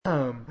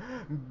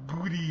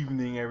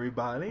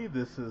everybody.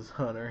 This is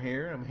Hunter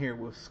here. I'm here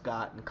with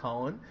Scott and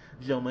Colin.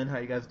 Gentlemen, how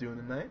you guys doing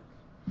tonight?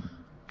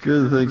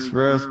 Good, thanks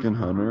for asking,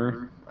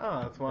 Hunter.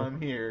 Oh, that's why I'm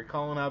here.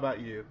 Colin, how about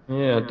you?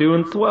 Yeah,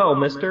 doing swell,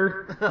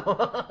 mister.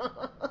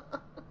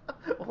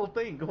 Well,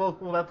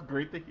 that's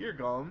great to hear,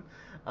 Colin.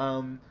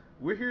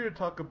 We're here to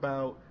talk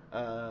about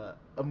a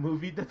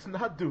movie that's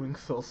not doing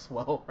so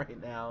swell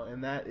right now,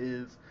 and that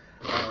is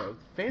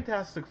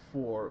Fantastic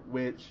Four,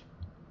 which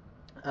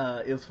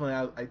it was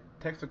funny. I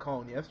texted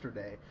Colin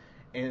yesterday,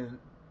 and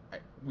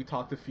we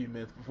talked a few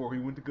minutes before we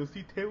went to go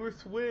see Taylor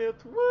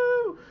Swift.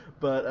 Woo!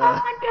 But Oh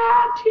my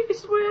God, T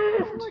Swift!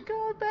 oh my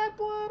God, Bad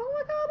Blood! Oh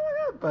my God, oh my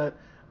God! But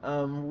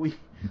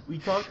we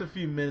talked a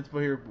few minutes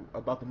before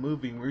about the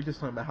movie, and we were just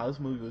talking about how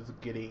this movie was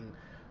getting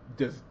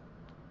just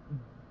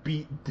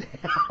beat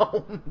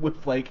down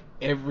with like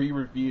every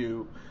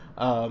review.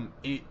 I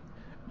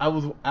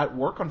was at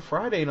work on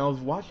Friday, and I was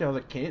watching. I was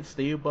like, can it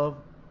stay above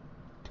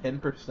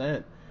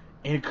 10%?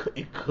 And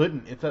it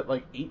couldn't. It's at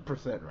like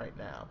 8% right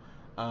now.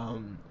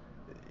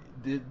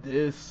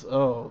 This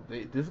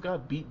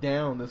got beat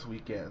down this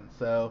weekend.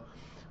 So,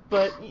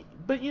 but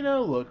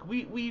look,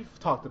 we've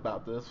talked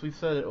about this. We've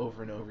said it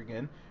over and over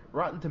again.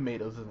 Rotten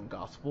Tomatoes isn't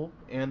gospel,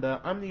 and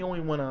I'm the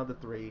only one out of the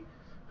three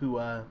who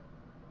went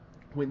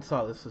and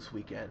saw this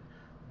weekend.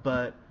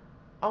 But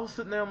I was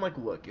sitting there. I'm like,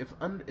 look, it's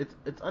under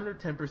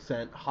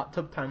 10%. Hot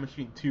Tub Time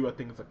Machine 2, I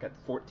think, is like at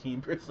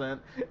 14%,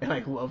 and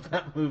I love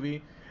that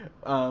movie.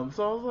 So I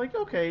was like,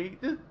 okay,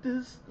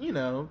 this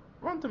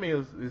Rotten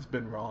Tomatoes has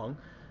been wrong.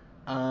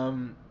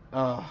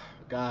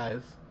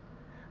 Guys,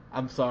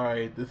 I'm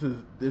sorry. This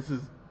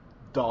is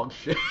dog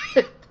shit.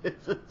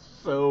 This is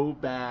so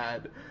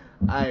bad.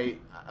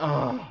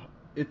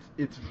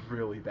 It's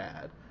really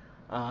bad.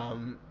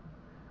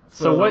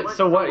 So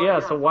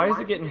why is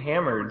it getting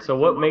hammered? I'm so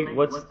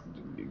What's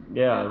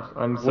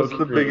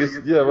the curious.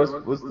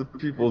 biggest? What's the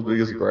people's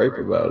biggest gripe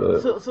about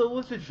it? So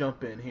let's just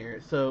jump in here.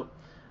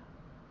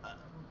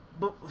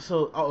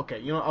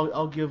 Okay,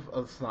 I'll give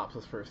a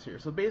synopsis first here.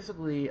 So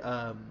basically,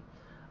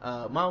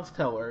 Miles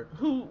Teller,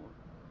 who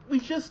we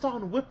just saw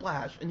in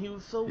Whiplash, and he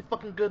was so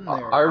fucking good in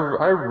there. I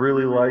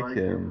really like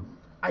him.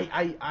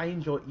 I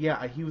enjoy.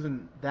 Yeah, he was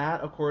in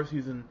that. Of course,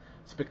 he's in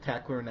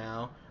Spectacular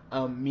Now.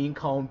 Me and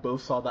Colin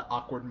both saw that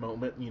awkward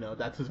moment.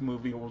 That's his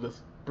movie. We'll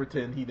just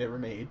pretend he never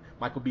made.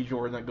 Michael B.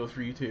 Jordan, that goes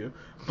for you too.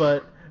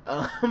 But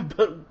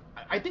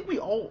I think we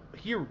all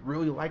here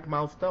really like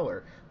Miles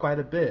Teller quite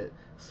a bit.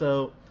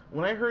 So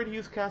when I heard he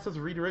was cast as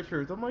Reed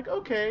Richards, I'm like,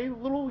 okay, a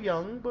little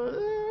young, but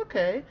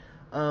okay.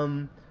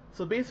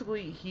 So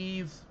basically,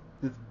 he's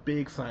this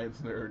big science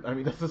nerd. I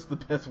mean, that's just the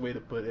best way to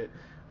put it.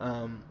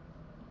 And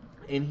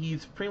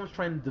he's pretty much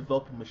trying to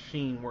develop a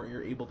machine where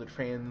you're able to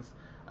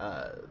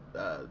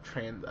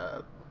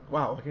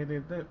wow, I can't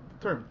think of the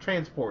term.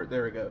 Transport,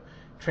 there we go.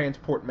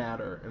 Transport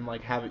matter and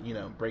like have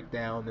it, break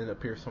down and then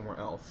appear somewhere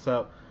else.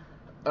 So,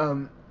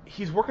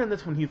 he's working on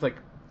this when he's like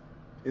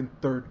in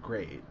third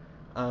grade.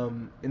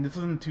 And this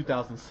is in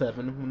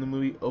 2007 when the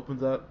movie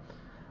opens up.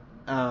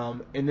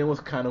 And then what's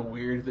kind of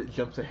weird is it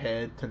jumps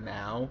ahead to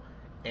now,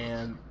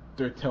 and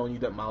they're telling you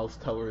that Miles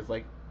Teller is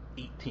like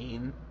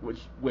 18,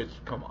 which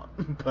come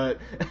on. But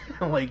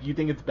like, you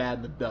think it's bad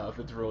in the duff,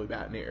 it's really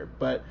bad in here.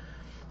 But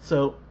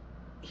so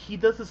he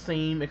does the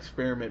same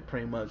experiment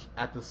pretty much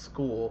at the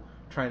school,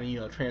 trying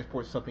to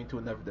transport something to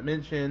another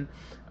dimension,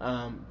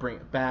 bring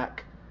it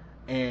back,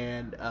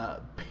 and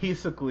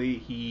basically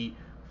he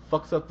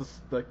fucks up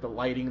the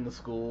lighting in the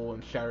school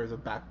and shatters a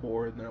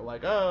backboard, and they're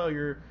like, oh,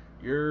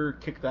 you're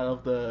kicked out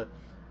of the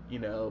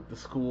the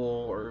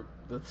school or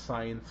the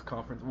science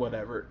conference,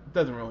 whatever. It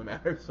doesn't really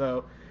matter.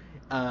 So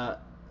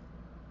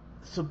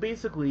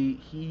basically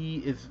he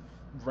is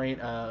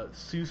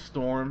Sue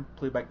Storm,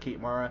 played by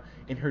Kate Mara,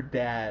 and her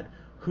dad,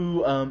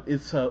 who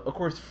is of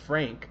course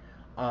Frank,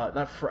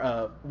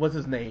 what's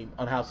his name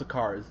on House of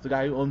Cards, the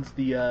guy who owns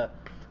the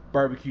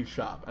barbecue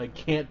shop. I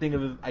can't think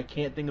of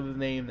his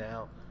name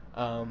now.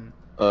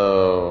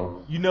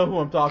 Oh. You know who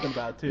I'm talking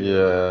about too.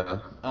 Yeah.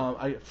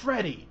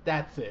 Freddy,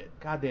 that's it.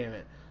 God damn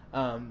it.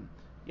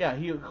 Yeah,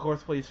 he of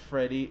course plays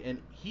Freddy, and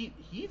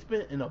he's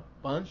been in a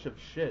bunch of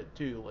shit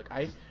too. Like,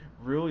 I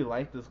really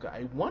like this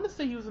guy. I want to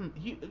say he was in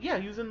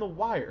The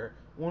Wire,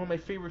 one of my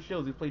favorite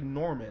shows. He played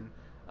Norman.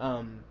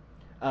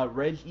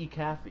 Reg E.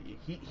 Caffey.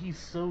 He's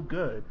so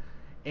good,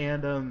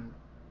 and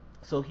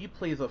so he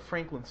plays a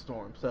Franklin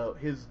Storm. So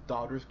his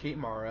daughter's Kate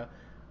Mara.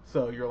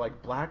 So you're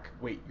like black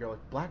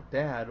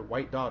dad,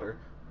 white daughter.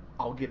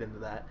 I'll get into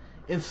that.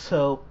 And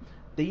so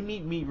they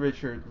meet Reed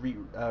Richards,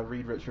 and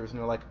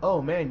they're like,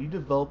 oh man, you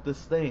developed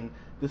this thing.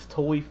 This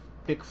totally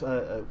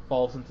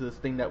falls into this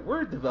thing that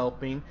we're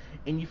developing,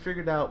 and you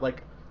figured out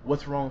like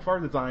what's wrong with our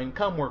design.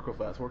 Come work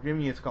with us. We're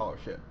giving you a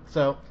scholarship.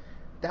 So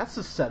that's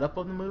the setup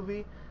of the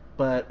movie.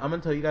 But I'm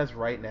gonna tell you guys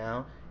right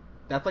now,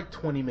 that's like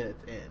 20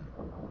 minutes in.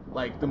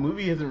 Like, the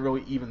movie hasn't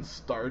really even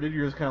started.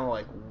 You're just kind of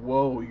like,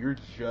 whoa, you're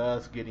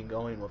just getting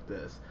going with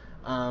this.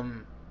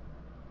 To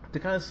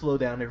kind of slow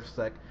down there for a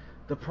sec,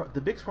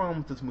 the big problem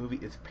with this movie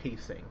is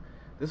pacing.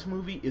 This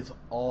movie is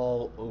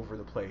all over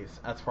the place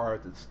as far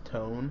as its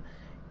tone.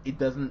 It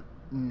doesn't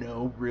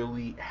know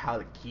really how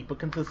to keep a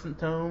consistent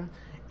tone.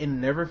 It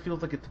never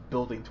feels like it's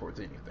building towards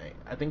anything.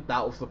 I think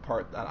that was the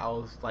part that I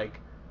was like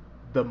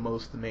the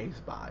most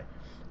amazed by.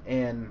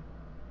 And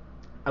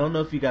I don't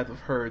know if you guys have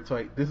heard,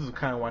 so this is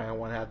kind of why I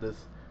want to have this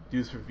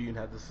do this review and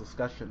have this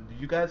discussion.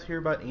 Did you guys hear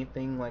about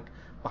anything like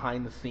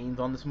behind the scenes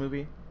on this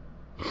movie?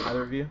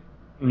 Either of you?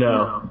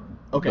 No.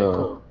 Okay,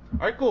 cool.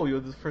 Alright, cool.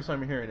 This is the first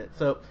time you're hearing it.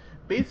 So,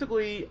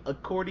 basically,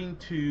 according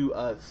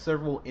to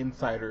several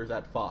insiders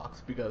at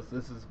Fox, because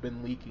this has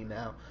been leaking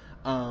now,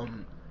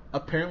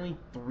 apparently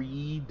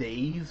 3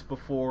 days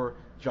before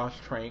Josh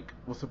Trank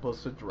was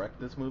supposed to direct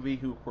this movie,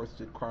 who of course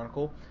did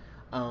Chronicle,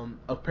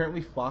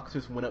 apparently Fox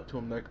just went up to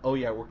him like, oh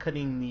yeah, we're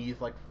cutting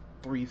these like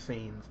 3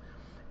 scenes,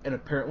 and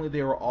apparently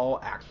they were all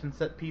action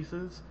set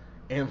pieces,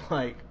 and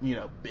like,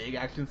 big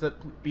action set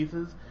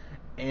pieces,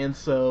 and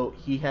so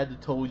he had to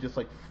totally just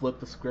like flip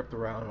the script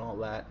around and all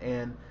that.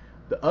 And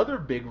the other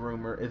big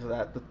rumor is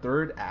that the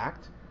third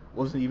act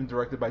wasn't even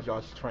directed by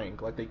Josh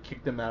Trank. Like, they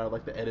kicked him out of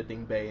like the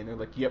editing bay, and they're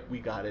like, yep, we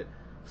got it.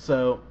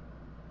 So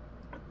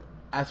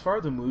as far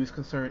as the movie's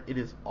concerned, it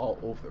is all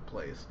over the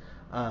place.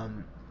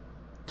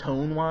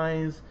 Tone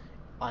wise,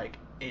 like,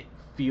 it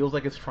feels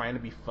like it's trying to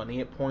be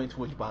funny at points,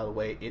 which by the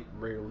way it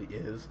rarely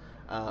is.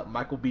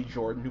 Michael B.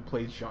 Jordan, who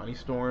plays Johnny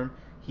Storm,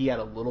 he had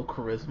a little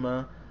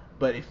charisma,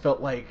 but it felt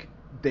like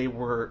they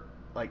were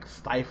like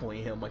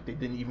stifling him, like they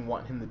didn't even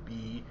want him to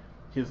be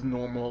his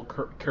normal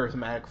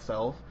charismatic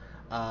self.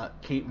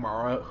 Kate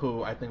Mara,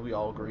 who I think we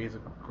all agree is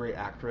a great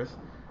actress.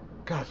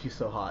 God, she's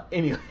so hot.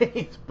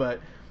 Anyways,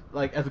 but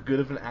like, as good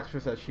of an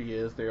actress as she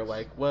is, they're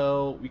like,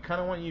 well, we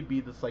kind of want you to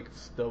be this like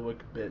stoic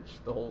bitch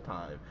the whole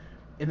time.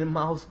 And then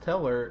Miles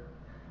Teller,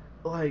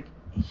 like,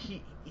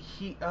 he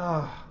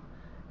and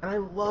I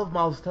love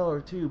Miles Teller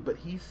too, but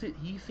he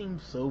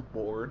seems so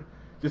bored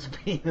just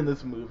being in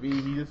this movie.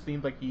 He just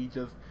seems like he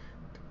just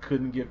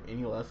couldn't give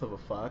any less of a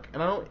fuck.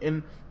 And I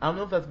don't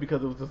know if that's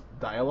because it was just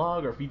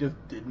dialogue, or if he just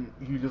didn't.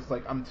 He was just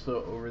like, I'm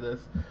so over this.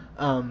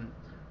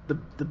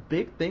 The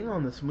big thing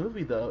on this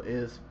movie though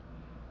is,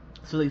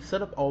 so they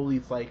set up all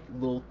these like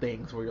little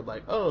things where you're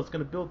like, oh, it's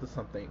gonna build to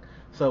something.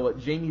 So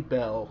Jamie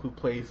Bell, who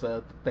plays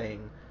the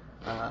Thing,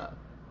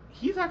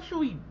 he's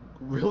actually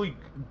really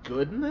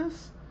good in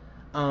this.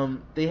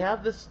 They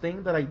have this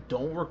thing that I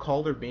don't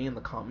recall there being in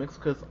the comics,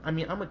 because I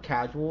mean, I'm a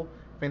casual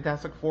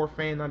Fantastic Four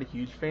fan, not a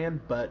huge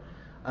fan, but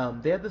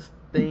they have this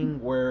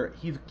thing where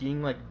he's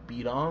getting like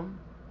beat on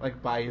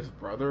like by his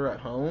brother at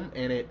home,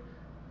 and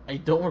I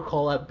don't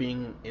recall that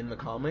being in the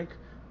comic,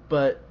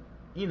 but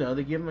they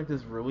give him like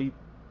this really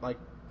like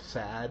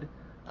sad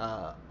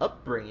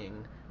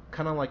upbringing,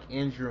 kind of like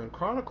Andrew and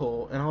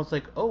Chronicle, and I was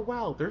like, oh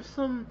wow, there's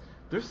some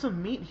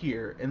meat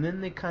here. And then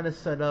they kind of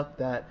set up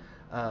that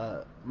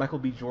Michael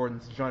B.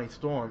 Jordan's Johnny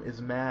Storm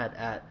is mad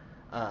at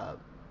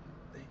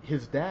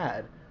his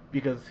dad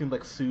because it seems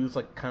like Sue's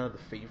like kind of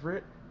the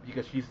favorite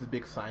because she's the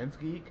big science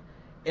geek,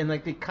 and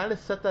like they kind of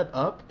set that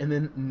up, and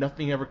then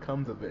nothing ever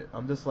comes of it.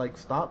 I'm just like,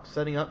 stop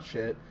setting up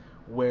shit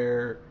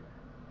where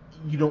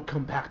you don't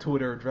come back to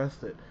it or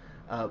address it.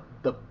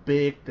 The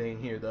big thing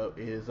here though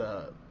is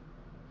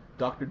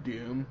Doctor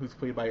Doom, who's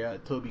played by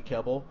Toby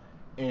Kebbell,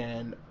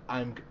 and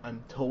I'm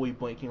totally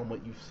blanking on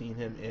what you've seen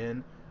him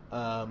in.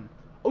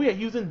 Oh yeah,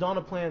 he was in Dawn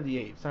of Planet of the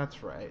Apes.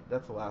 That's right.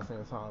 That's the last thing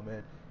I saw him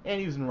in. And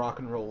he was in Rock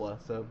and Rolla.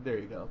 So there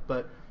you go.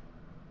 But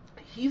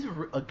he's a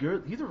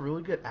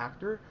really good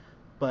actor.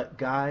 But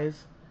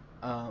guys,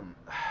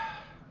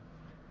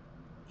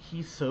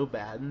 he's so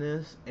bad in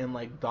this. And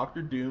like,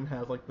 Doctor Doom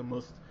has like the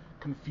most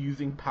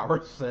confusing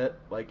power set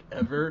like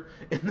ever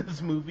in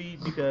this movie,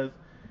 because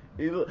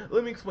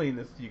let me explain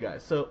this to you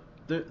guys. So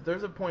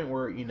there's a point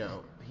where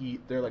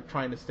they're like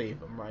trying to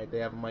save him, right? They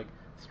have him like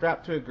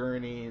strapped to a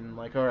gurney and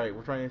like, all right,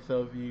 we're trying to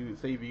save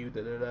you,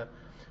 da da da.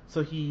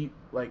 So he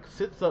like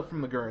sits up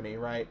from the gurney,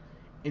 right?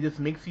 It just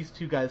makes these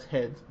two guys'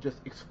 heads just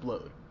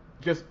explode,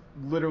 just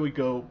literally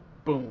go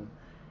boom.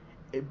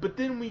 But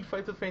then when he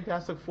fights the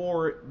Fantastic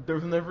Four,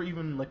 there's never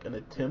even like an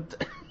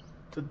attempt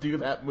to do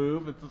that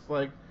move. It's just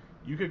like,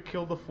 you could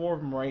kill the 4 of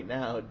them right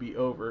now, it'd be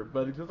over.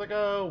 But it's just like,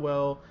 oh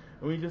well,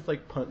 and we just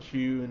like punch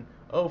you, and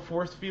oh,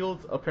 force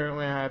fields,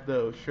 apparently I have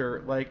those,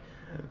 sure. Like,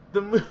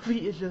 the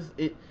movie is just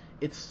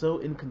it's so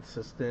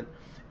inconsistent,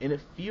 and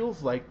it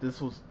feels like it's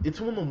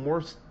one of the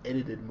worst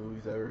edited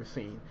movies I've ever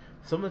seen.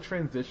 Some of the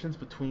transitions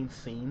between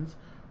scenes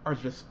are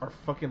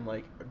fucking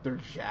like, they're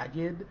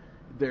jagged,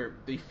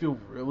 they feel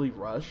really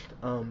rushed.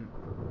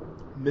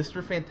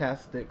 Mr.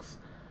 Fantastic's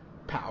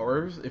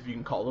powers, if you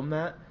can call them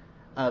that,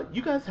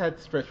 you guys had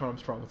Stretch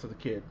Armstrongs as a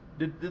kid.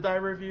 Did I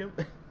review?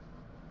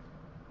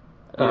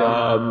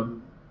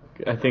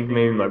 I think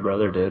maybe my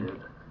brother did.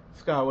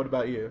 Scott, what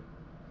about you?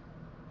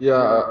 Yeah,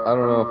 I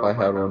don't know if I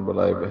had one, but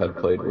I had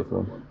played with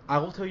one. I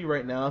will tell you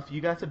right now, if you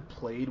guys had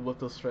played with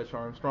those Stretch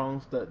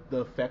Armstrongs,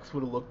 the effects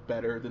would have looked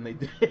better than they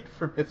did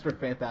for Mr.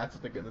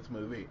 Fantastic in this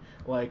movie.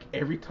 Like,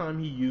 every time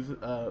he uses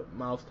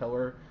Miles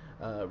Teller,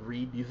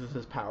 Reed uses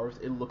his powers,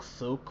 it looks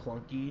so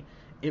clunky,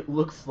 it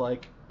looks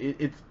like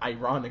it's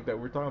ironic that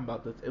we're talking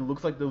about this. It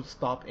looks like those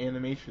stop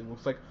animation. It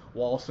looks like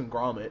Wallace and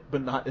Gromit,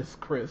 but not as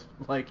crisp.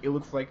 Like it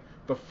looks like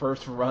the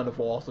first run of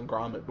Wallace and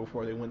Gromit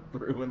before they went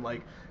through and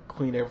like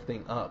cleaned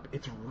everything up.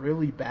 It's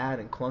really bad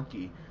and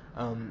clunky.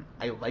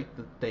 I like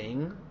the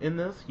Thing in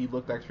this. He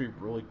looked actually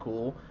really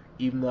cool,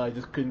 even though I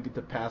just couldn't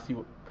get past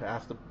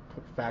the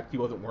fact he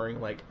wasn't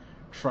wearing like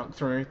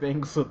trunks or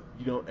anything, so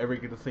you don't ever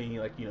get to see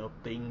like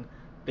thing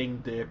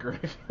dick or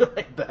anything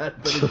like that.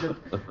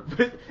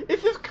 But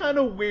it's just kind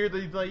of weird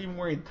that he's not even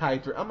wearing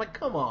tights. I'm like,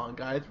 come on,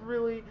 guys,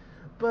 really?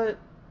 But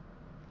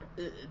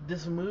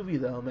this movie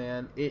though,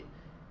 man, it's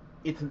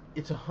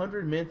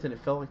 100 minutes and it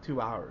felt like 2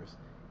 hours.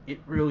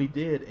 It really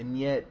did, and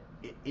yet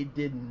it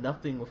did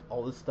nothing with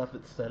all this stuff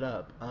it set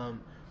up.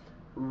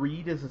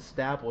 Reed is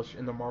established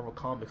in the Marvel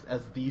comics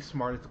as the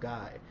smartest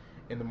guy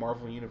in the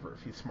Marvel universe.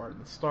 He's smarter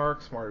than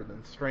Stark, smarter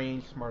than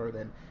Strange, smarter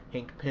than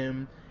Hank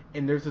Pym.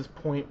 And there's this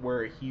point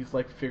where he's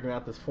like figuring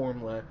out this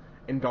formula,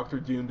 and Doctor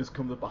Doom just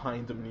comes up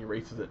behind him and he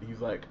erases it. He's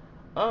like,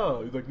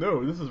 "Oh," he's like,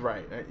 "No, this is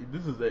right.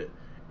 This is it."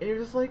 And you're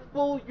just like,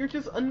 "Well, you're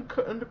just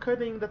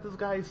undercutting that this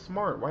guy is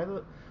smart.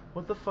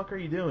 What the fuck are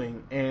you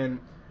doing?" And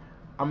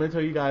I'm gonna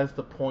tell you guys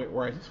the point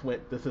where I just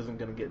went, "This isn't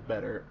gonna get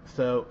better."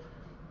 So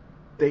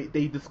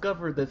they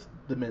discover this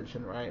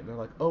dimension, right? And they're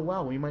like, "Oh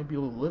wow, we might be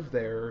able to live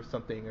there or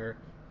something."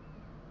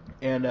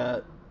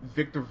 And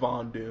Victor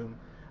Von Doom,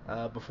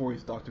 before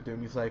he's Doctor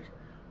Doom, he's like,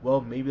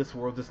 "Well, maybe this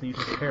world just needs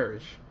to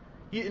perish."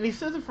 And he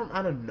says it from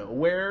out of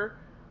nowhere.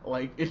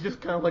 Like, it's just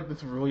kind of like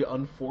this really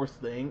unforced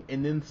thing.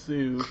 And then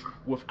Sue,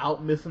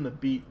 without missing the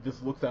beat,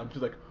 just looks at him.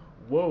 She's like,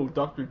 "Whoa,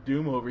 Doctor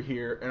Doom over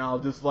here." And I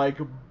was just like,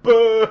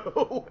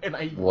 "Boo!" And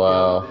I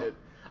yelled it.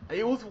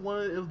 It was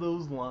one of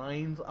those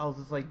lines. I was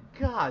just like,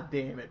 "God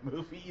damn it,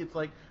 movie." It's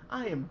like,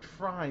 I am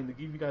trying to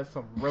give you guys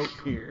some rope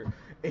here.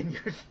 And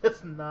you're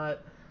just not...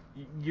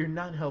 You're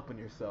not helping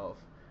yourself.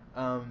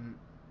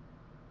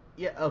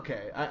 Yeah,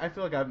 okay. I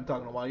feel like I've been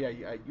talking a while.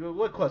 Yeah,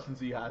 what questions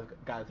do you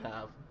guys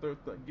have?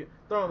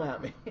 Throw them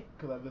at me,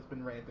 because I've just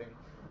been ranting.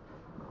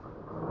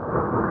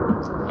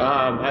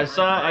 I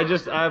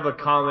have a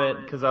comment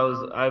because I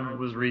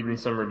was reading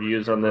some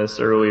reviews on this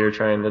earlier,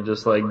 trying to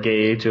just like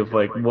gauge of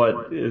like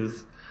what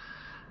is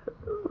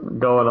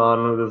going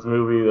on with this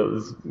movie that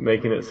was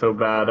making it so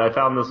bad. I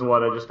found this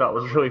one I just thought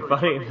was really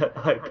funny. That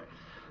like,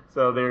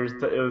 so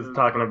it was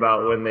talking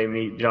about when they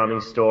meet Johnny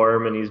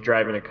Storm and he's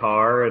driving a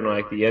car and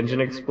like the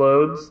engine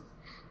explodes,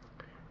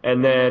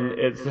 and then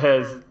it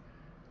says,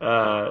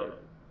 Dr.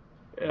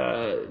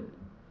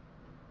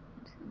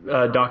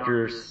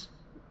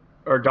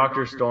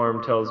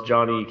 Storm tells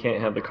Johnny he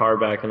can't have the car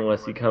back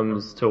unless he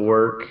comes to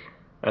work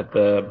at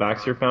the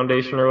Baxter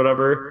Foundation or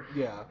whatever.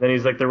 Yeah. Then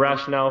he's like, the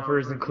rationale for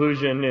his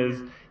inclusion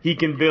is he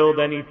can build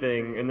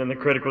anything. And then the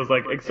critic was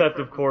like, except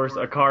of course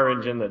a car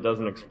engine that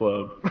doesn't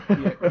explode.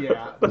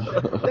 Yeah.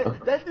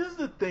 That is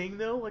the thing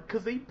though, like,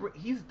 cause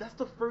that's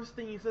the first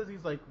thing he says.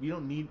 He's like, we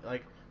don't need,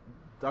 like,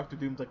 Dr.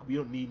 Doom's like, we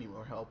don't need any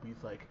more help.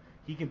 He's like,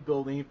 he can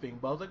build anything.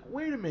 But I was like,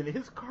 wait a minute,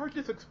 his car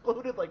just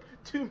exploded like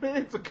 2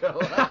 minutes ago.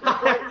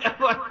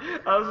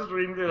 I was just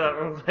reading through that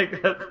and I was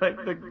like, that's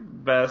like the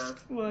best,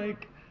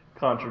 like,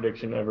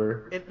 contradiction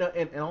ever.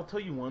 And I'll tell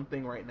you one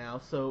thing right now.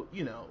 So,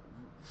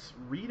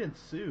 Reed and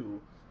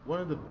Sue,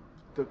 one of the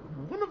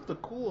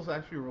coolest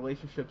actually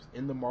relationships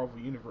in the Marvel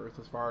universe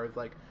as far as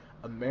like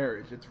a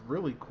marriage. It's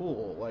really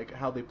cool, like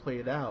how they play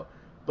it out.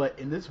 But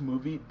in this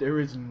movie, there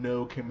is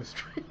no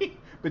chemistry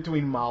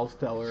between Miles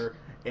Teller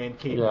and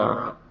Kate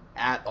Mara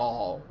at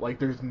all. Like,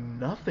 there's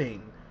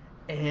nothing.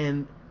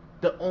 And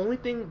the only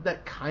thing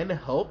that kind of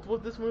helped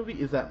with this movie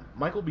is that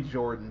Michael B.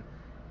 Jordan,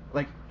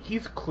 like,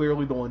 he's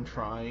clearly the one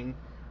trying.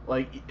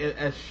 Like,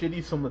 as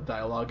shitty some of the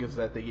dialogue is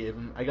that they gave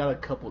him, I got a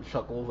couple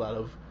chuckles out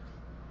of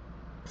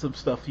some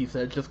stuff he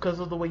said just because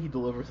of the way he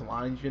delivers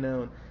lines,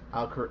 and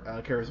how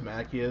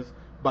charismatic he is.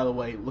 By the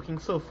way, looking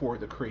so forward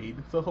to Creed,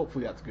 so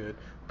hopefully that's good.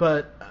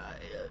 But,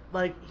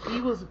 like,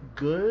 he was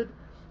good,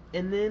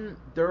 and then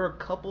there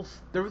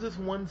was this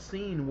one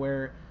scene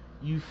where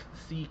you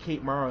see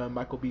Kate Mara and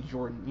Michael B.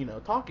 Jordan,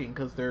 talking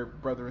because they're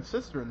brother and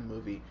sister in the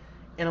movie.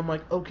 And I'm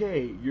like,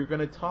 okay, you're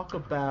going to talk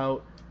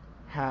about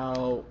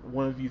how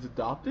one of you's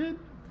adopted,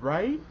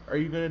 right? Are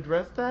you going to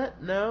address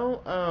that?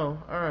 No?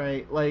 Oh,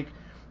 alright. Like,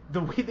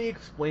 the way they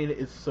explain it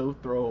is so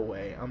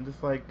throwaway. I'm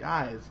just like,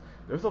 guys,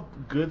 there's a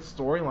good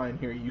storyline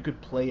here you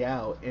could play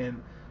out,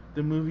 and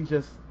the movie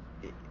just,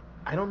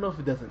 I don't know if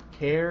it doesn't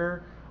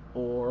care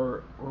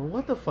or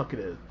what the fuck it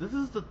is. This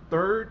is the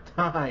third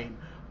time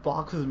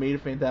Fox has made a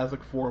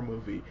Fantastic Four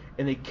movie,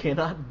 and they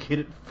cannot get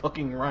it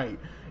fucking right.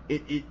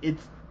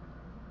 It's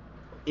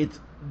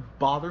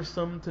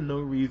bothersome to no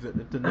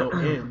reason, to no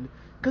end,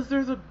 because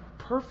there's a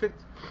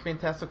perfect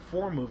Fantastic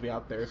Four movie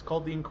out there. It's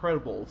called The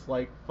Incredibles.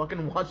 Like,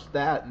 fucking watch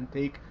that and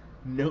take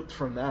notes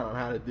from that on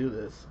how to do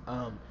this.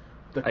 I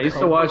used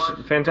to watch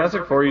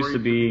Fantastic Four. Used to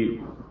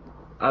be,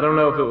 I don't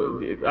know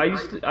if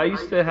it. I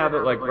used to have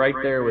it like right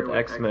there with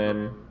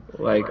X-Men,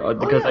 like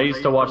because I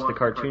used to watch the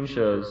cartoon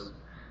shows,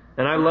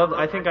 and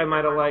I think I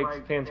might have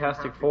liked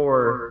Fantastic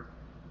Four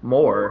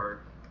more,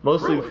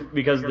 Mostly Really?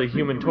 because of the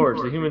Human Torch.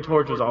 The Human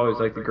Torch was always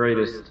like the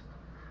greatest.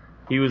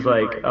 He was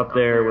like up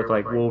there with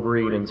like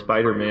Wolverine and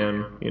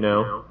Spider-Man, you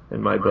know,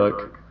 in my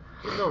book.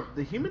 No,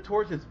 the Human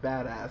Torch is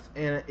badass,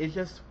 and it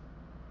just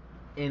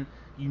and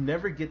you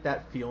never get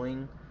that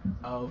feeling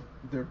of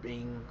there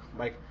being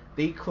like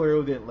they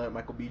clearly didn't let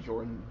Michael B.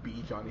 Jordan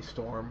be Johnny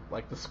Storm.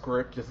 Like the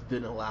script just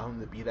didn't allow him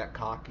to be that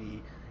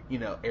cocky,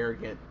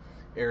 arrogant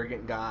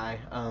guy.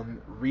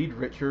 Reed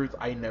Richards,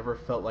 I never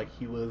felt like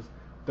he was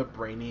the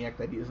brainiac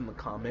that he is in the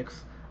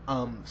comics.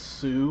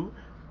 Sue,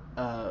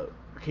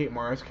 Kate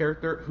Mara's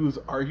character, who's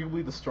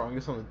arguably the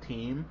strongest on the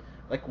team,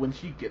 like when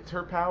she gets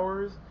her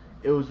powers,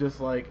 it was just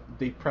like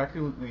they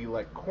practically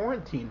like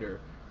quarantined her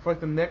for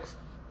like the next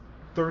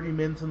 30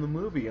 minutes in the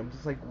movie. I'm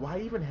just like, why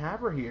even have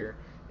her here?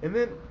 And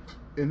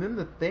then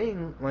the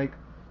thing, like,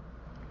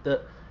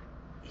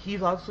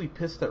 he's obviously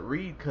pissed at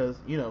Reed because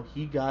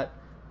he got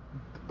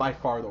by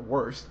far the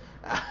worst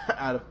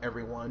out of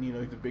everyone.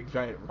 He's a big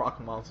giant rock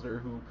monster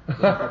who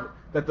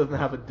that doesn't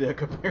have a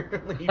dick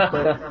apparently.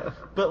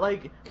 But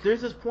like,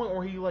 there's this point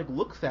where he like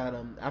looks at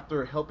him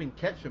after helping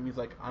catch him. He's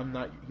like,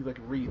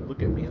 Reed,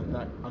 look at me.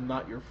 I'm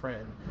not your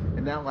friend.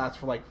 And that lasts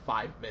for like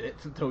 5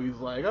 minutes until he's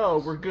like,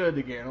 oh, we're good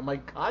again. I'm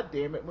like, God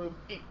damn it, movie.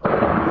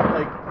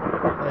 Like,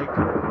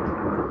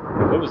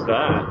 what was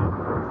that?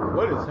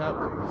 what is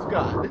happening,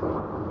 Scott?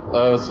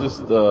 It's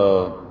just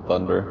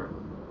thunder.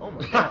 Oh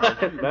my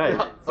god.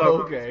 Nice.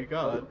 Oh, okay,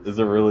 God. Is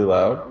it really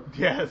loud?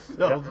 Yes,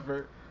 that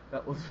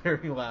was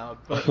very loud.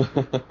 But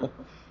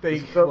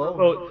thank you.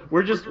 So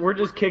we're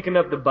just kicking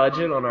up the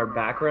budget on our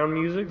background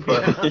music.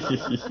 But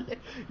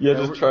Yeah,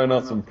 just trying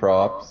out some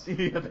props.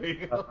 Yeah, there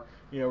you go.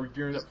 Yeah, we're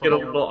gearing up. Get a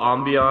little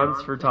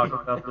ambiance for talking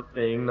about the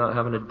Thing not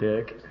having a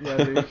dick. Yeah,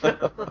 there you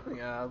go.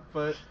 Yeah,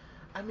 but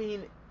I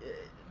mean,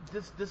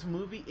 this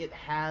movie, it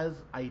has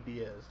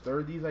ideas. There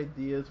are these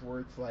ideas where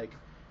it's like,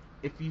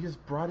 if you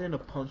just brought in a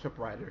punch-up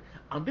writer,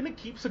 I'm gonna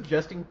keep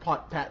suggesting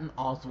Patton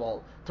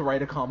Oswalt to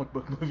write a comic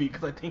book movie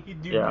because I think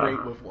he'd do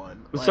great with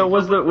one. So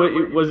was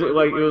it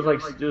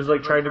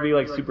like trying to be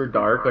like super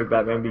dark, like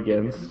Batman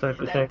Begins type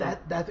of thing?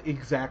 That's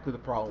exactly the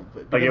problem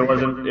with it. Like it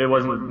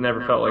wasn't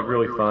never felt like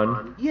really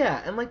fun.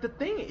 Yeah, and like the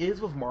thing is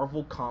with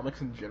Marvel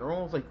comics in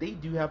general, is like they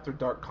do have their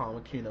dark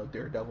comics,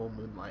 Daredevil,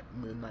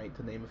 Moon Knight,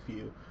 to name a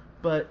few,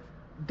 but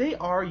they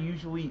are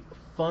usually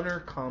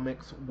funner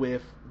comics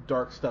with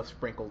dark stuff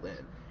sprinkled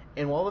in.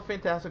 And while the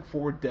Fantastic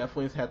Four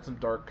definitely has had some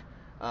dark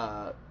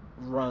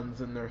runs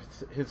in their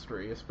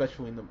history,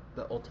 especially in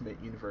the Ultimate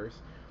Universe,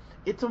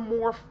 it's a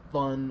more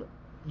fun,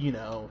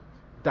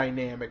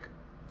 dynamic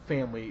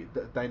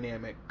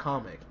dynamic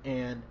comic.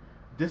 And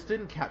this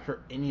didn't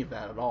capture any of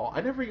that at all. I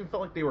never even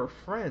felt like they were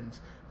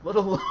friends, let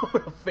alone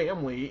a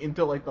family,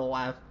 until like the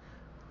last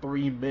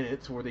 3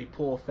 minutes where they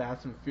pull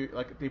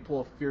they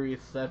pull a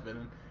Furious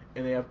 7.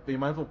 And they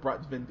might as well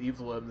brought Vin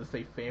Diesel in to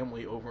say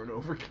family over and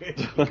over again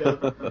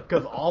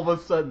because all of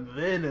a sudden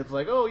then it's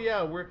like, oh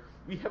yeah,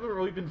 we haven't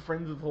really been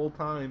friends this whole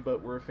time,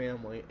 but we're a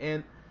family.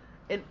 And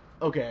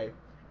okay,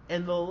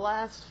 and the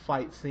last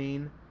fight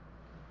scene,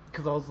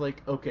 because I was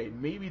like, okay,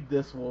 maybe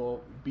this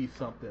will be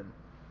something.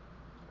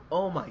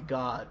 Oh my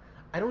god,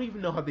 I don't even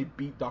know how they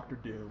beat Doctor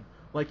Doom.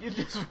 Like, it's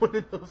just one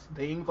of those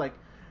things, like,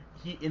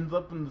 he ends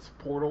up in this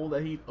portal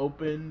that he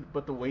opened,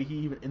 but the way he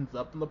even ends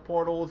up in the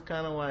portal is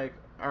kind of like,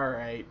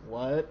 alright,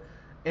 what?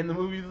 And the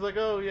movie's like,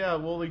 oh yeah,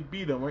 well, they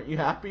beat him, aren't you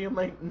happy? I'm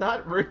like,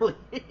 not really.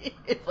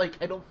 It's like,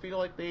 I don't feel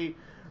like they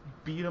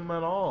beat him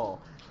at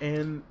all.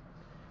 And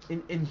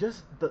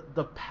just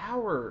the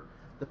power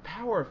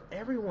of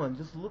everyone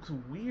just looks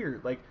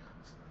weird. Like,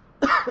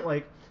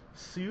 like,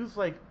 Sue's,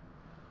 like,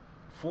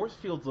 force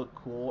fields look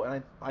cool,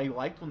 and I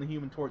liked when the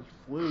Human Torch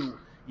flew,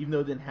 even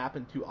though it didn't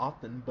happen too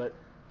often, but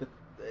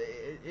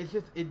it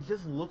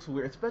just looks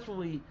weird,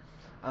 especially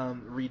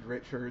Reed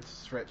Richards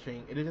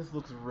stretching. It just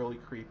looks really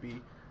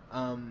creepy.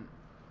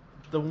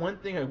 The one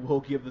thing I will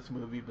give this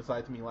movie,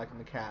 besides me liking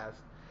the cast,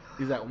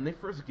 is that when they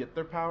first get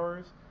their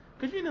powers,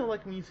 because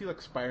like when you see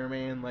like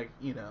Spider-Man, like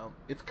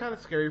it's kind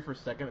of scary for a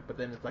second, but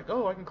then it's like,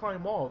 oh, I can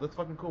climb walls, that's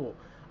fucking cool.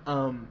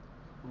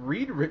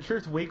 Reed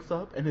Richards wakes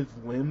up and his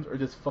limbs are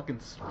just fucking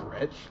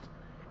stretched,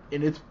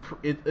 and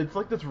it's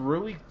like this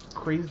really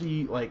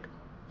crazy like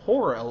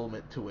horror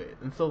element to it.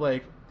 And so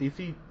like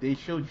they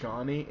show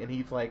Johnny and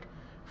he's like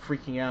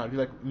freaking out. He's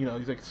like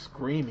he's like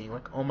screaming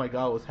like, oh my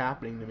god, what's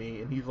happening to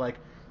me? And he's like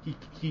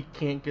he's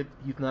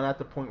not at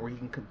the point where he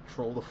can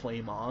control the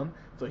flame on,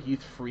 so he's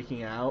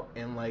freaking out.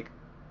 And like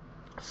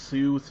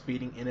Sue's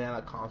fading in and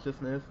out of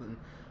consciousness, and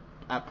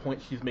at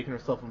point she's making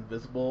herself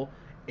invisible.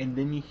 And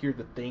then you hear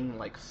the Thing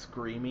like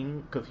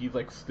screaming because he's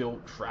like still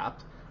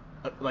trapped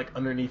like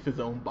underneath his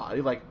own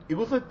body. Like, it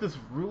was like this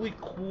really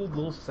cool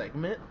little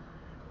segment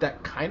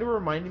that kind of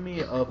reminded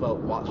me of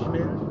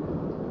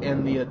Watchmen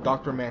and the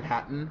Dr.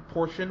 Manhattan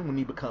portion when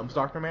he becomes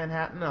Dr.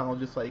 Manhattan. I was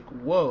just like,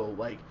 whoa,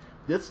 like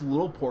this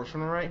little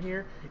portion right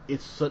here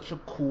is such a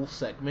cool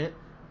segment.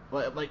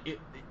 Like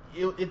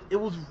it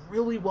was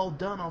really well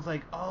done. I was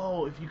like,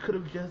 oh, if you could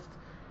have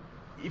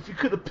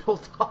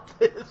built off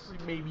this,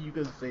 maybe you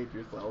could have saved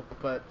yourself.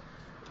 But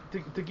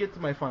to get to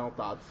my final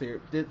thoughts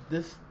here,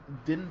 this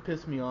didn't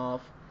piss me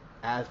off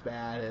as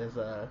bad as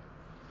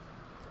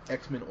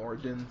X-Men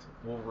Origins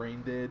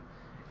Wolverine did.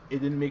 It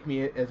didn't make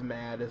me as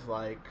mad as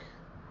like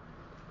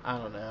I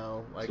don't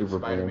know, like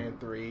Superman. Spider-Man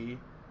 3.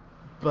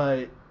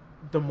 But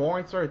the more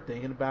I started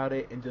thinking about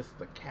it and just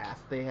the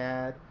cast they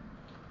had,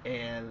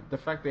 and the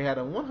fact they had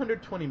a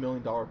 $120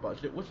 million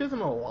budget, which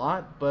isn't a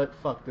lot, but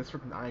fuck,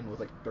 District 9 was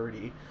like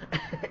 30.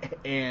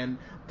 And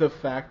the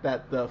fact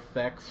that the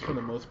effects, for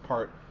the most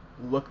part,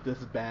 look this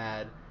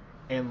bad,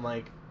 and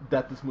like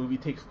that this movie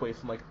takes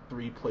place in like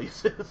 3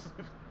 places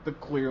to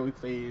clearly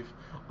save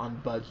on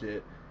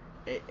budget,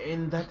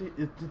 and that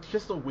it's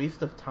just a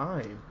waste of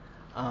time.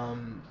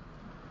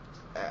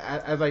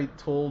 As I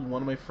told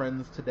one of my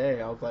friends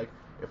today, I was like,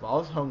 if I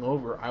was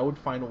hungover, I would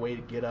find a way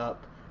to get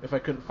up if I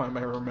couldn't find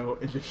my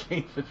remote and just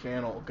change the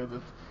channel,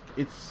 because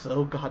it's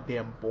so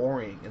goddamn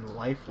boring and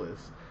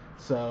lifeless.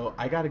 So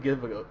I gotta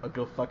give a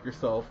go fuck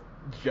yourself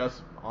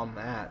just on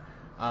that.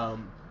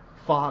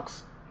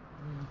 Fox,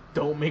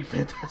 don't make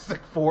Fantastic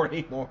Four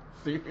anymore.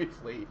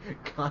 Seriously,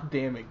 god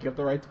damn it, give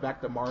the rights back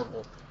to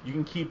Marvel. You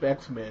can keep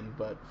X-Men,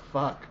 but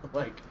fuck,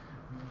 like,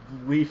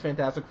 leave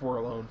Fantastic Four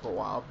alone for a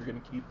while if you're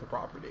gonna keep the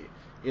property.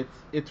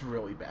 It's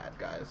really bad,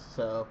 guys.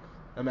 So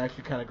I'm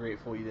actually kind of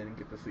grateful you didn't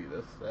get to see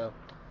this. So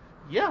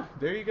yeah,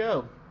 there you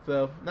go.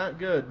 So not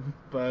good,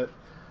 but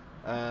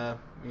so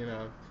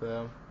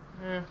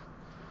eh.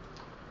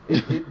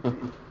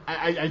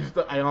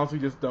 I honestly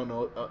just don't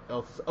know what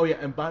else. Oh yeah,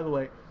 and by the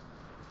way,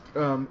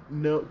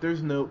 no,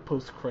 there's no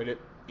post credit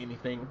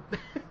anything.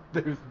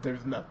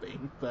 there's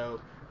nothing.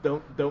 So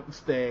don't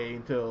stay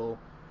until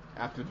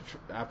after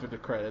the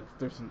credits.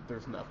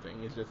 There's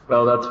nothing. It's just.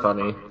 Oh, that's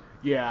funny.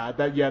 Yeah,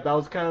 that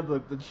was kind of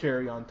the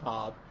cherry on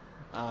top.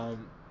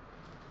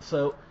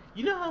 So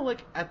you know how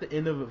like at the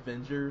end of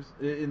Avengers,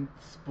 in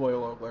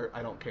spoiler alert,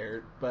 I don't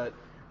care, but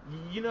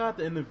you know at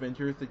the end of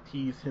Avengers they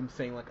tease him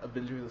saying like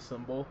Avengers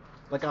Assemble.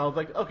 Like I was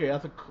like, okay,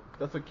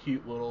 that's a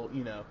cute little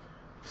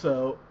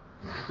So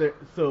the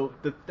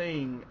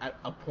thing at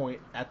a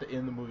point at the end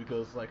of the movie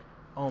goes like,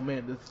 oh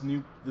man, this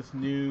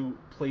new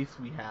place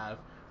we have,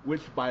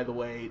 which by the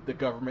way the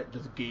government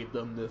just gave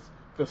them this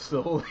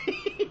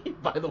facility.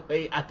 By the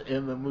way, at the end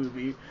of the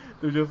movie,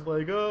 they're just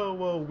like, oh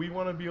well, we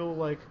want to be able to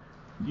like,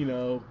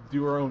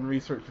 do our own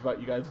research about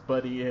you guys,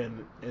 buddy,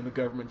 and the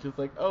government's just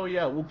like, oh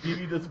yeah, we'll give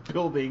you this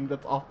building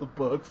that's off the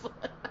books,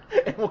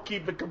 and we'll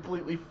keep it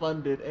completely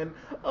funded, and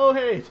oh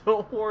hey,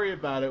 don't worry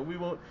about it, we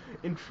won't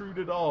intrude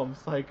at all. I'm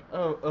just like,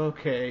 oh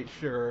okay,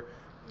 sure,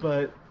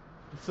 but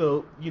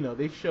so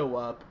they show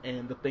up,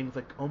 and the thing's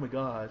like, oh my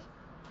gosh,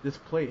 this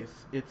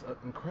place, it's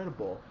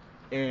incredible,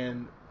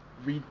 and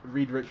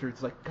Reed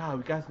Richards like,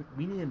 God,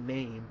 we need a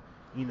name.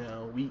 We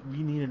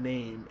need a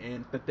name,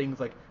 and the thing's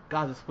like,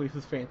 God, this place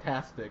is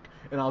fantastic,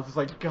 and I was just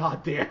like,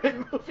 God damn it,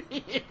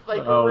 movie, it's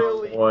like, oh,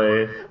 really?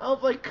 Boy. I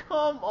was like,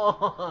 come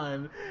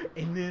on,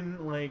 and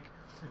then like,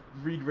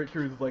 Reed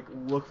Richards like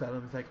looks at him,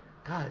 and he's like,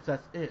 guys,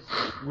 that's it,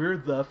 we're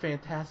the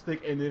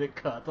Fantastic, and then it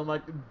cuts. I'm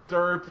like,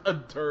 derp, a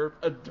derp,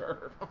 a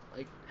derp. I'm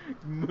like,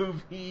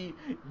 movie,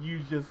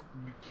 you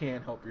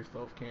can't help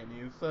yourself, can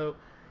you? So.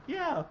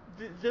 Yeah,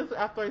 just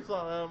after I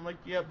saw that, I'm like,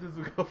 yep, this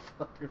is go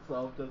fuck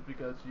yourself, just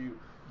because you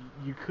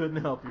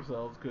couldn't help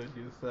yourselves, could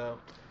you? So,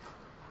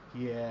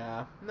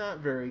 yeah, not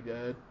very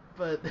good,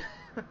 but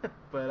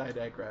but I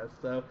digress.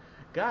 So,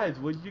 guys,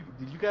 did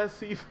you guys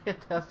see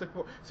Fantastic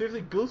Four?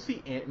 Seriously, go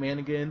see Ant-Man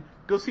again.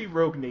 Go see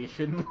Rogue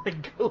Nation.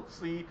 Like, go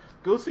see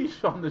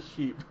Shaun the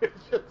Sheep.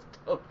 Just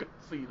don't go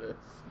see this.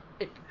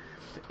 Like,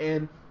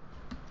 and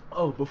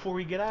oh, before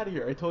we get out of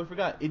here, I totally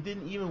forgot. It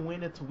didn't even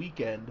win its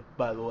weekend,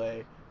 by the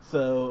way.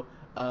 So,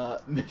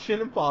 Mission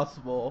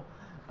Impossible,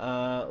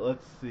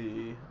 let's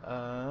see,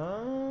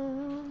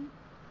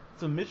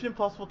 so Mission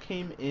Impossible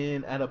came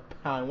in at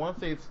I want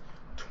to say it's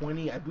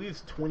I believe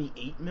it's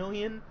 28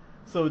 million,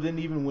 so it didn't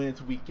even win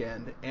its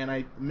weekend, and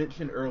I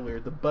mentioned earlier,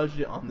 the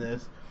budget on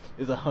this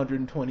is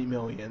 120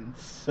 million,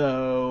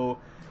 so,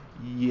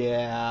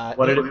 yeah.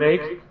 What did it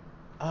make?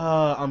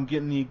 I'm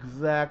getting the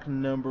exact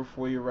number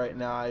for you right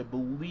now. I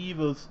believe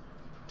it was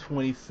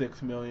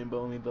 26 million, but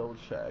let me double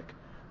check.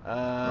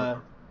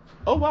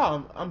 Oh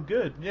wow, I'm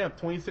good. Yeah,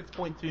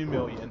 26.2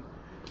 million.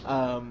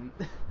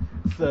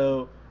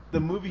 So the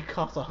movie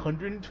costs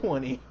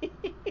 120,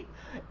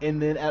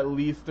 and then at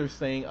least they're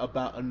saying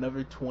about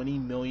another 20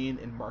 million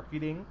in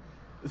marketing.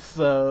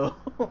 So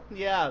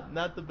yeah,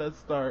 not the best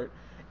start.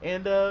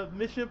 And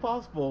Mission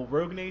Impossible: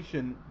 Rogue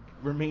Nation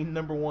remained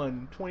number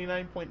 1,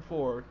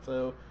 29.4.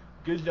 So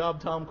good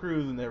job, Tom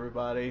Cruise and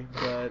everybody.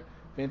 But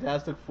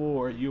Fantastic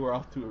Four, you are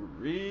off to a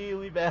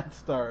really bad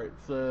start.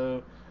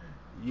 So.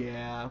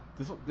 Yeah,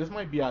 this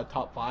might be our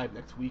top 5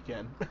 next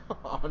weekend,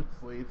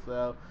 honestly.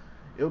 So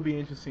it'll be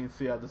interesting to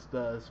see how this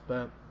does.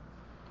 But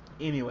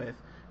anyways,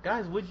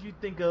 guys, what did you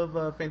think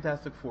of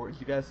Fantastic Four? Did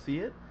you guys see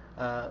it?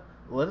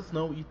 Let us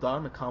know what you thought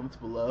in the comments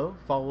below.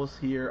 Follow us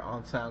here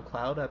on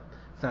SoundCloud at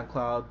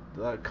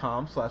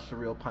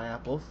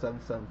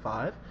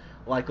soundcloud.com/therealpineapple775.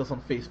 Like us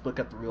on Facebook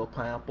at The Real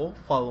Pineapple.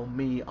 Follow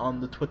me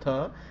on the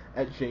Twitter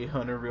at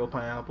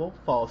JHunterRealPineapple.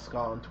 Follow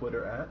Scott on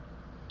Twitter at.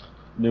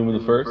 Newman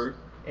the First.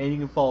 And you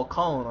can follow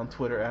Colin on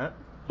Twitter at.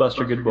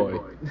 Buster Good Boy.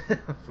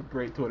 That's a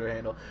great Twitter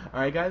handle.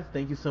 Alright, guys,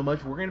 thank you so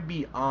much. We're going to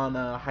be on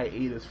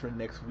hiatus for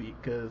next week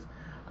because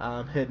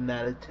I'm heading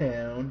out of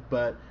town.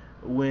 But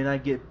when I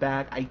get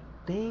back, I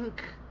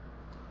think.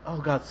 Oh,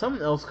 God,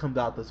 something else comes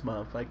out this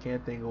month. I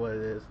can't think of what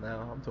it is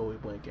now. I'm totally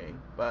blinking.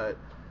 But,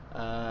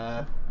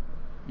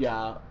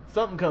 yeah,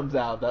 something comes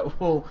out that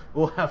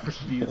we'll have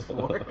reviews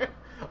for.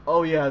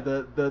 Oh, yeah,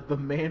 the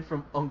Man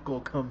from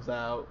U.N.C.L.E. comes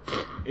out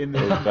in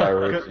the Guy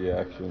Ritchie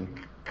action.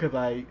 Because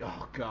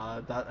oh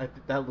god,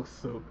 that looks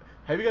so.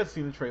 Have you guys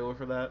seen the trailer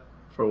for that?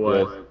 For what?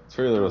 Yeah, the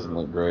trailer doesn't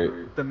look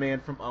great. The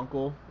Man from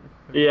U.N.C.L.E.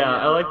 Yeah,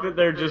 I like that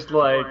they're just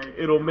like,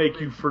 it'll make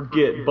you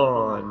forget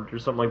Bond or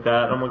something like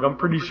that. And I'm like, I'm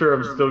pretty sure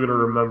I'm still gonna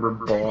remember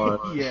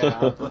Bond.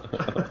 Yeah,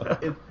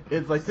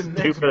 it's like the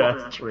next Stupid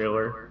Bond, ass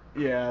trailer.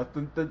 Yeah,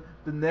 the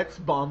next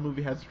Bond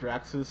movie has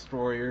Drax the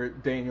Destroyer,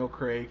 Daniel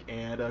Craig,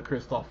 and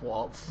Christoph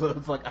Waltz. So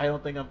it's like I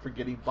don't think I'm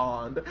forgetting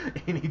Bond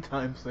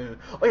anytime soon.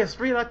 Oh yeah,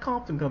 Straight Outta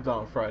Compton comes out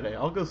on Friday.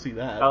 I'll go see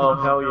that. Oh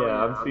hell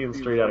yeah, I'm seeing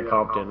Straight Outta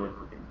Compton.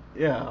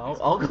 Yeah,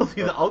 I'll go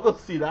see that. I'll go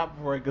see that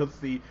before I go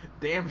see.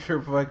 Damn sure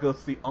before I go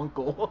see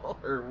Uncle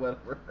or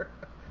whatever.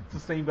 It's the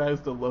same guy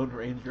as the Lone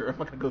Ranger. I'm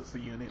not gonna go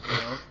see anything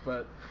else,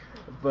 but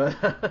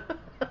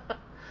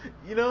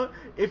you know,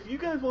 if you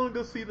guys want to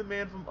go see the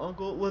Man from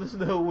U.N.C.L.E., let us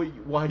know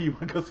why you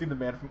want to go see the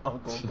Man from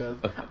U.N.C.L.E.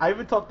 Because I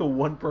haven't talked to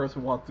one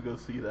person who wants to go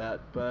see that,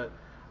 but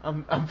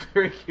I'm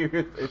very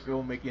curious if it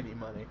will make any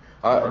money.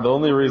 The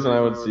only reason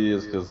I would see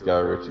is because Guy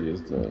Ritchie is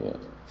doing it.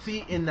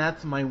 See, and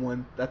that's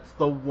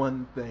the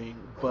one thing,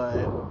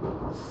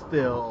 but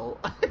still.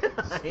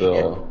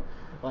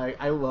 Like,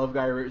 I love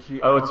Guy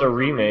Ritchie. Oh, it's a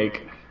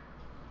remake.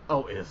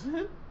 Oh, is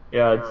it?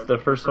 Yeah, the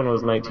first one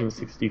was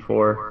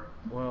 1964.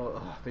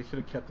 Well, they should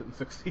have kept it in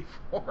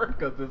 64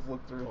 because this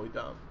looks really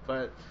dumb.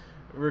 But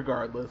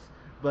regardless.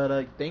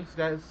 But thanks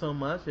guys so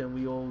much, and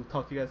we will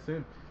talk to you guys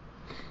soon.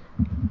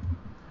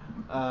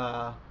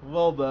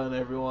 Well done,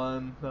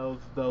 everyone. That was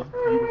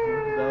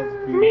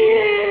beautiful.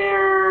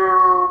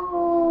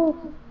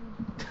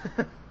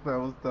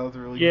 That was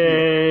really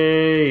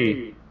Yay!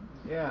 Good.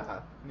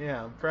 Yeah,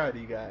 I'm proud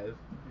of you guys.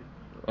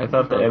 I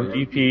thought the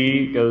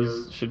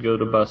MVP should go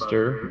to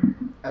Buster.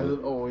 As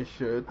it always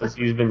should. Because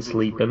he's been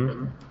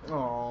sleeping.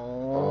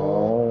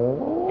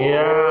 Aww.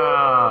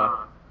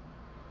 Yeah!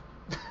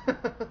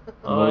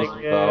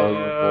 Most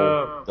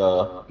valuable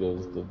stuff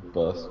goes to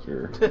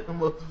Buster.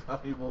 Most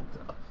valuable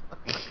stuff.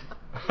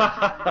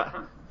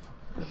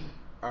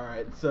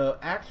 Alright, so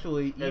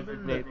actually,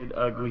 even Designated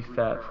ugly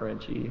fat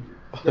Frenchie.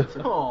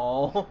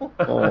 Aww.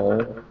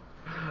 Oh,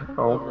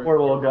 Oh, poor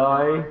little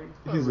guy.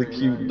 he's a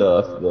cute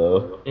Duff,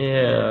 though.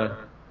 Yeah.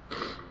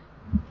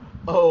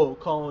 Oh,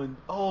 Colin.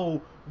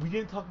 Oh, we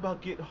didn't talk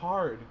about Get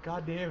Hard.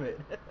 God damn it.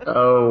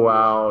 Oh,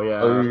 wow,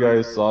 yeah. Oh, you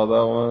guys saw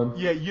that one?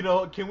 Yeah, you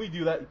know, can we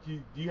do that? Do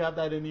you have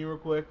that in you real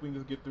quick? We can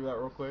just get through that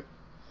real quick.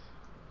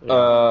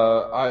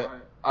 I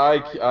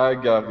gotta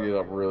get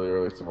up really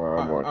early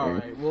tomorrow morning.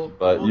 Alright,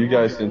 but you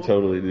guys can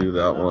totally do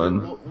that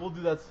one. We'll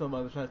do that some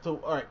other time. So,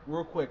 alright,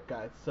 real quick,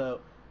 guys.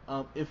 So,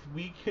 if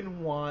we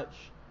can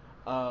watch,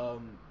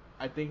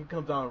 I think it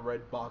comes out on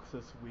Redbox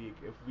this week.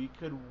 If we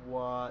could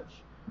watch,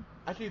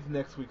 actually it's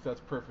next week, so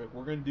that's perfect.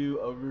 We're gonna do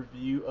a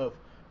review of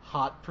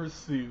Hot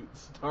Pursuit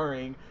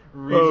starring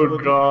Reese Oh,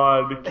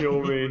 God,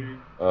 kill me.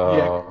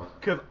 Yeah,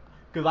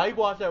 because I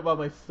watched that by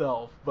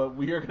myself, but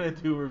we are gonna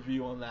do a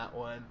review on that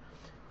one.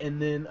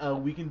 And then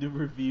we can do a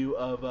review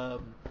of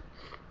what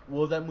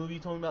was that movie you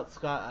told me about,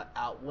 Scott?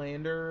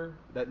 Outlander,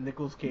 that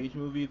Nicolas Cage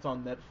movie. It's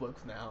on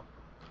Netflix now.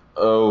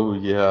 Oh,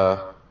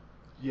 yeah.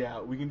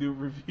 Yeah, we can do a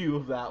review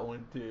of that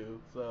one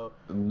too. So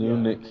The new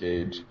Nick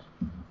Cage.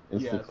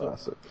 It's Yeah, the so-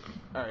 classic.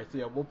 all right, so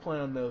yeah, we'll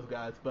plan on those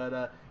guys.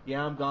 But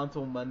yeah, I'm gone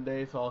till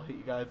Monday, so I'll hit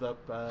you guys up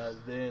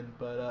then.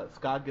 But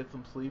Scott, get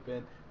some sleep,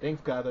 and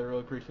thanks, guys. I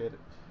really appreciate it.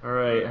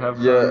 Alright, have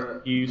fun, Yeah.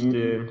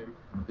 Houston.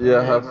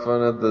 Yeah, have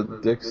fun at the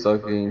dick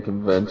sucking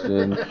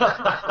convention.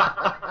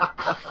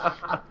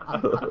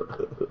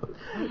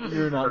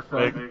 You're not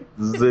funny.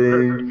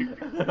 Zing.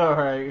 All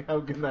right, have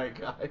a good night,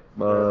 guys.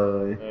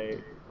 Bye. Hey.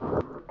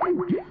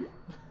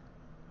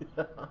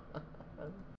 Yeah.